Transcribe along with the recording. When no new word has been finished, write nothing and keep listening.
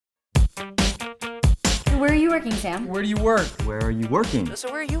Where are you working, Sam? Where do you work? Where are you working?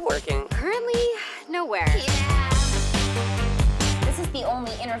 So where are you working? Currently, nowhere. This is the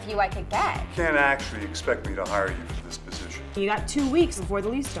only interview I could get. You can't actually expect me to hire you for this position. You got 2 weeks before the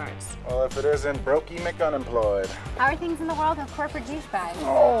lease starts. Well, if it isn't Brokey McUnemployed. How are things in the world of corporate douchebags?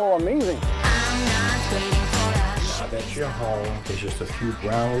 Oh, amazing. I bet your home is just a few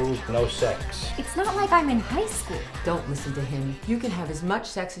ground rules, no sex. It's not like I'm in high school. Don't listen to him. You can have as much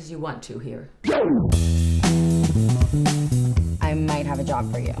sex as you want to here. I might have a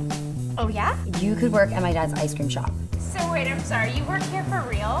job for you. Oh, yeah? You could work at my dad's ice cream shop. So wait, I'm sorry, you work here for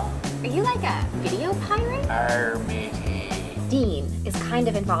real? Are you like a video pirate? Dean is kind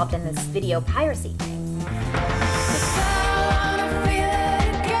of involved in this video piracy thing.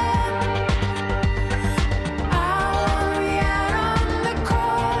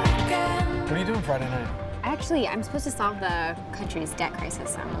 What are you doing Friday night? Actually, I'm supposed to solve the country's debt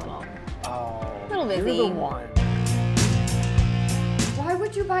crisis, so I'm a little You're busy. the one. Why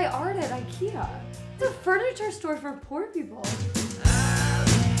would you buy art at IKEA? It's a furniture store for poor people.